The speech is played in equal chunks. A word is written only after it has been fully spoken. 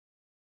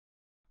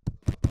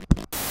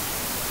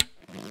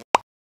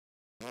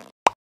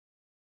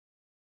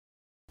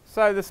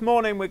So this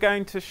morning we're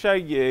going to show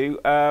you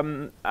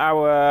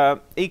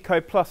our Eco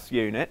Plus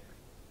unit.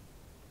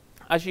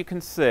 As you can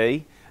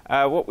see,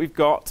 what we've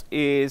got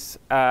is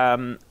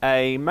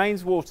a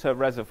mains water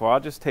reservoir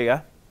just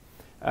here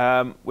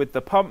with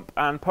the pump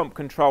and pump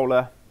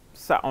controller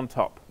sat on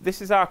top.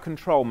 This is our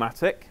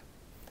control-matic,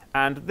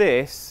 and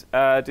this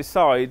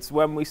decides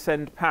when we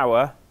send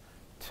power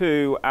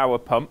to our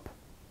pump,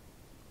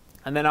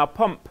 and then our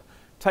pump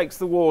takes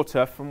the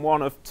water from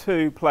one of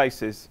two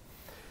places.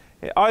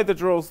 It either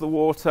draws the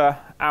water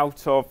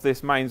out of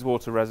this mains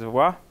water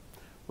reservoir,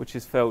 which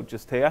is filled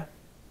just here,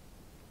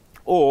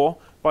 or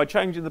by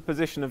changing the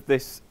position of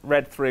this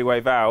red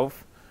three-way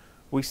valve,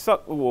 we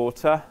suck the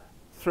water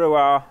through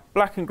our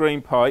black and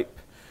green pipe,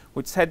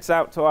 which heads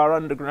out to our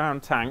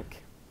underground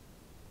tank,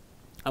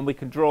 and we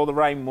can draw the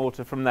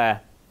rainwater from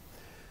there.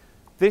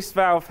 This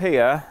valve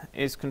here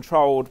is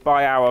controlled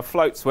by our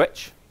float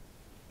switch,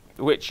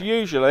 which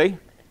usually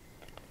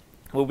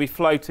will be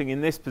floating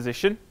in this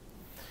position.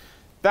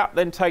 That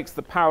then takes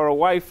the power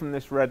away from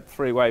this red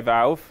three-way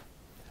valve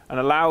and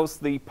allows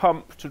the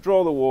pump to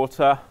draw the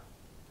water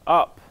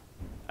up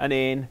and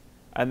in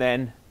and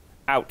then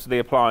out to the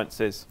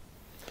appliances.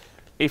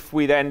 If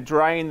we then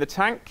drain the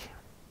tank,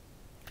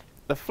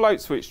 the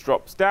float switch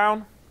drops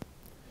down,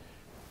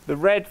 the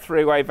red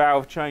three-way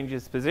valve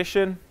changes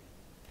position,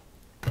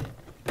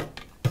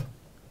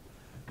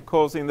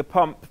 causing the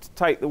pump to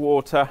take the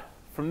water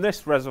from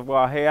this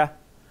reservoir here.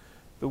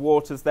 The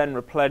water is then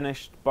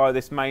replenished by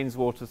this mains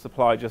water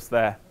supply just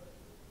there.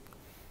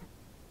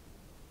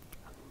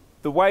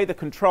 The way the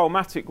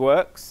control-matic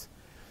works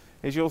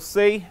is you'll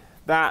see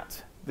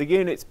that the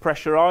unit's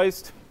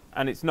pressurised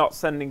and it's not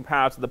sending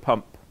power to the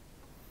pump.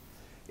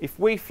 If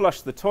we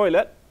flush the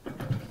toilet,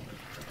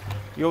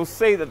 you'll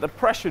see that the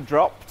pressure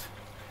dropped,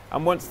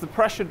 and once the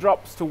pressure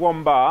drops to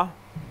 1 bar,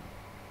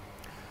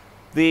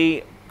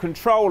 the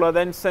controller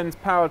then sends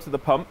power to the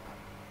pump,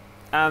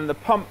 and the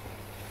pump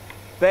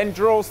then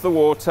draws the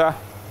water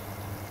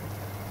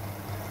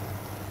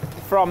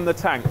from the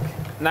tank.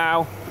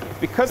 Now,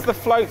 because the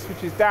float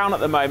switch is down at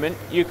the moment,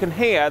 you can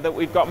hear that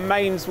we've got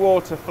mains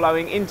water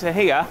flowing into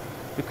here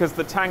because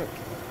the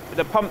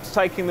pump's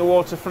taking the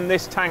water from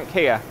this tank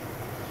here.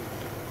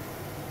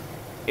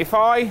 If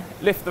I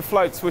lift the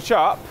float switch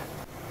up,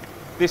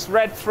 this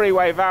red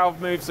three-way valve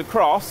moves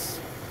across,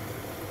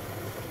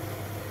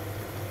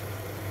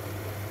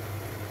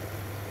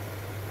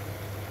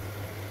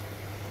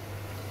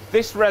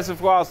 this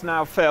reservoir is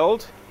now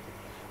filled,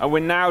 and we're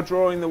now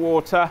drawing the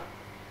water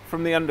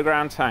from the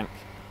underground tank.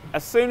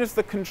 As soon as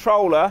the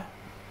controller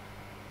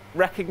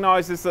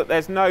recognises that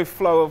there's no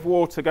flow of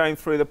water going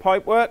through the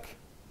pipework,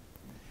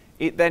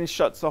 it then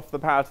shuts off the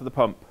power to the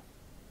pump.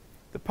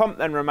 The pump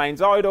then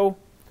remains idle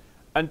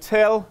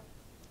until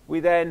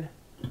we then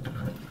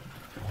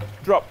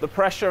drop the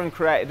pressure and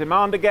create a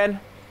demand again.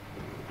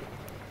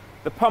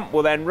 The pump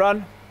will then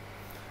run,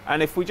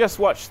 and if we just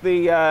watch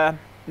the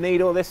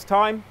needle this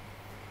time,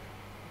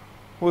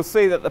 we'll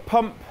see that the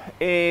pump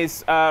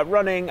is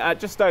running at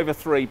just over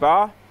 3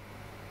 bar.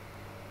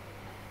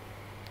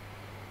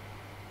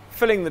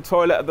 Filling the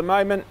toilet at the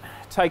moment,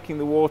 taking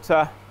the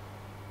water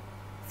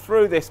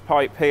through this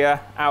pipe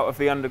here out of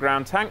the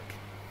underground tank.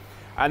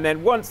 And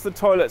then once the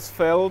toilet's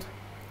filled,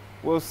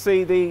 we'll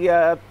see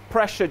the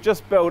pressure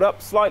just build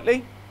up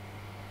slightly.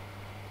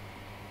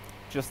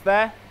 Just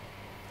there.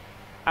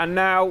 And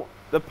now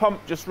the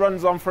pump just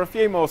runs on for a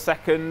few more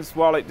seconds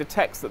while it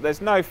detects that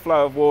there's no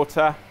flow of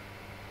water,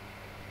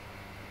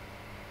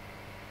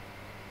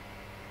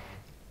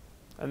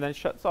 and then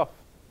shuts off.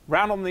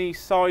 Round on the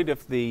side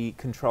of the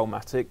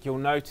control-matic, you'll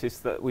notice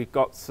that we've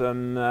got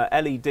some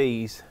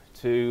LEDs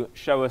to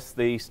show us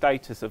the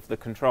status of the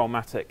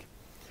control-matic.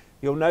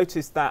 You'll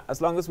notice that as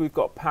long as we've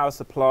got power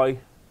supply,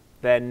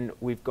 then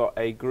we've got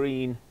a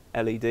green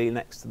LED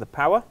next to the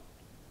power.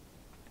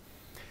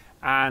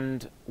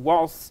 And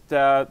whilst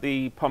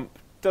the pump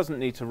doesn't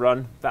need to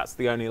run, that's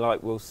the only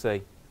light we'll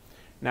see.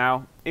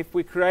 Now, if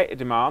we create a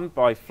demand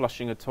by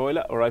flushing a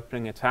toilet or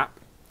opening a tap,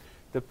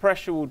 the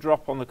pressure will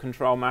drop on the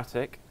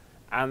control-matic,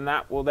 and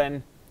that will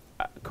then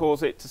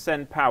cause it to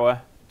send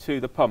power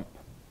to the pump.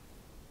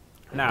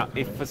 Now,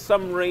 if for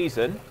some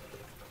reason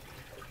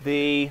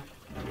there's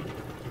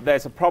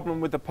a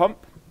problem with the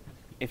pump,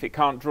 if it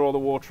can't draw the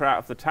water out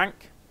of the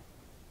tank,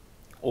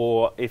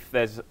 or if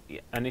there's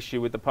an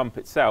issue with the pump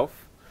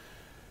itself,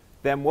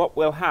 then what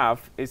we'll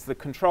have is the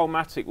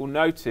control-matic will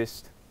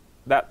notice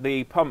that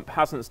the pump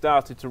hasn't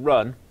started to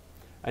run,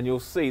 and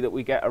you'll see that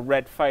we get a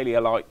red failure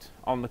light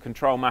on the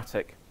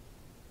control-matic.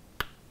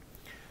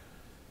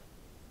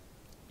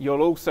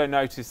 You'll also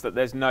notice that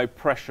there's no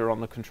pressure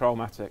on the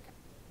control-matic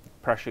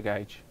pressure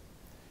gauge.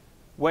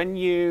 When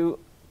you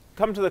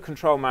come to the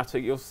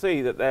control-matic, you'll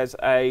see that there's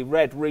a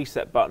red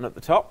reset button at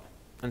the top,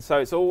 and so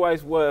it's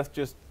always worth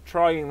just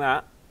trying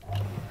that.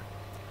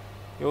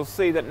 You'll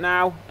see that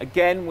now,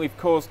 again, we've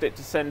caused it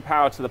to send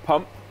power to the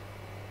pump.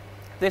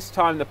 This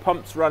time the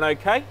pump's run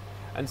okay,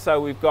 and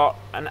so we've got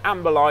an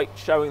amber light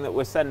showing that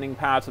we're sending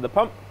power to the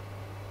pump.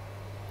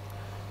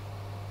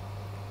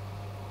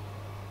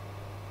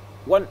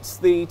 Once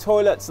the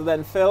toilets are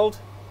then filled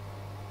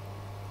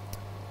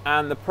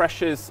and the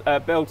pressure's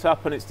built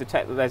up and it's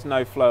detected there's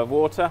no flow of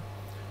water,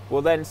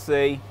 we'll then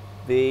see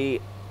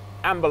the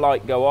amber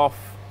light go off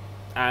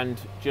and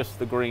just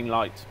the green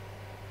light.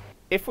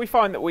 If we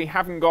find that we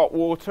haven't got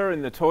water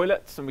in the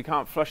toilets and we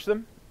can't flush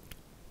them,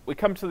 we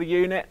come to the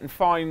unit and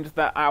find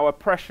that our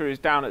pressure is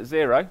down at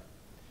 0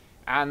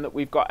 and that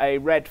we've got a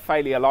red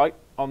failure light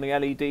on the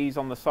LEDs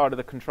on the side of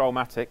the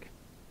Control-matic.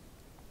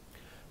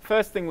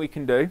 First thing we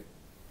can do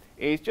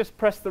is just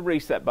press the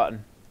reset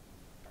button.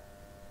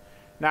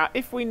 Now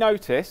if we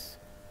notice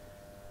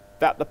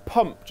that the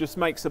pump just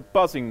makes a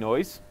buzzing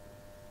noise,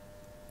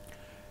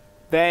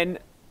 then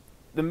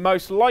the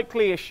most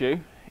likely issue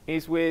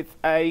is with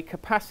a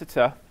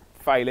capacitor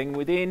failing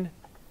within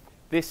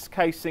this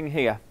casing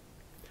here.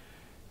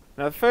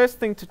 Now the first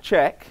thing to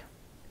check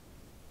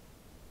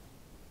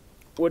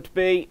would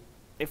be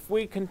if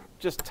we can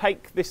just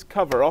take this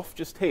cover off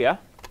just here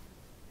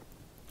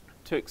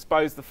to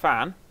expose the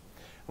fan,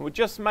 and we'll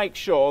just make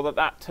sure that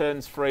that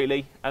turns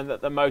freely and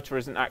that the motor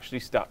isn't actually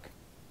stuck.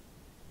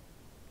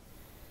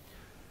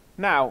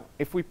 Now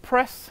if we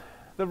press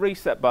the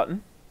reset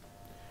button,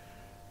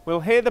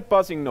 we'll hear the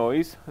buzzing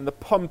noise and the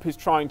pump is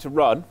trying to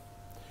run,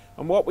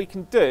 and what we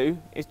can do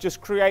is just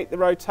create the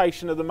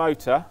rotation of the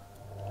motor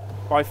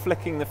by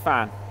flicking the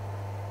fan.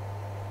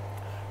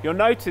 You'll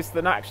notice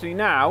that actually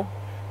now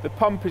the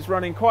pump is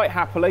running quite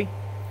happily.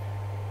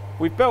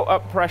 We've built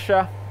up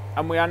pressure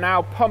and we are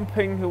now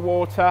pumping the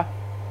water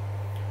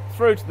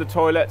through to the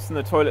toilets and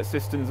the toilet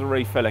cisterns are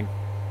refilling.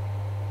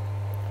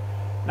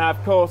 Now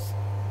of course,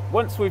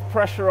 once we've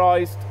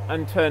pressurized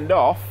and turned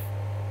off,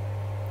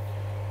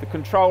 the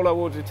controller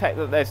will detect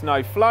that there's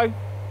no flow,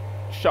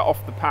 shut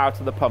off the power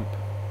to the pump.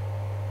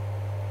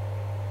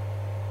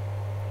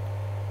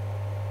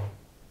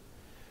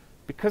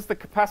 Because the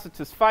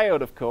capacitor's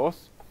failed, of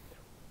course,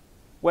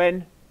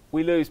 when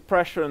we lose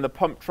pressure and the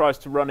pump tries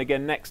to run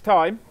again next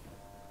time,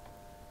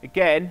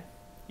 again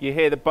you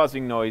hear the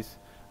buzzing noise,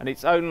 and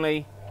it's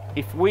only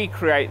if we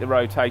create the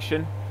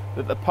rotation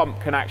that the pump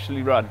can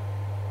actually run.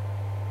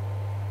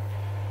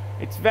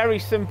 It's very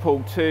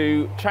simple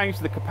to change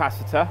the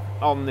capacitor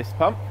on this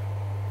pump.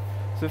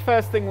 So the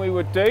first thing we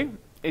would do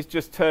is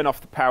just turn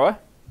off the power.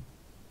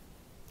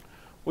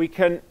 We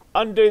can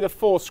undo the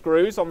 4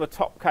 screws on the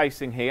top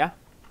casing here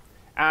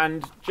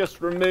and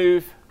just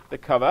remove the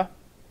cover,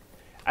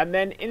 and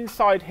then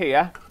inside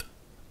here,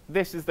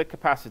 this is the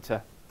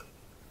capacitor.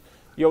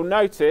 You'll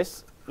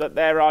notice that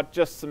there are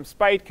just some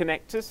spade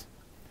connectors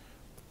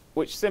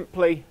which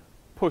simply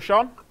push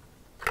on,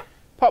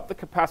 pop the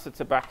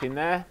capacitor back in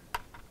there,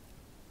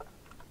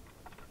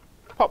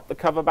 pop the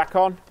cover back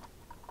on,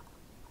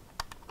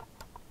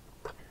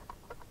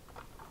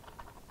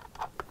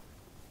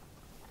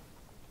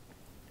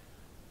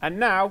 and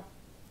now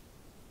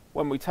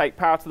when we take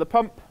power to the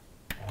pump,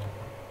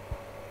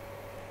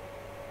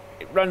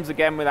 it runs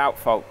again without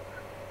fault.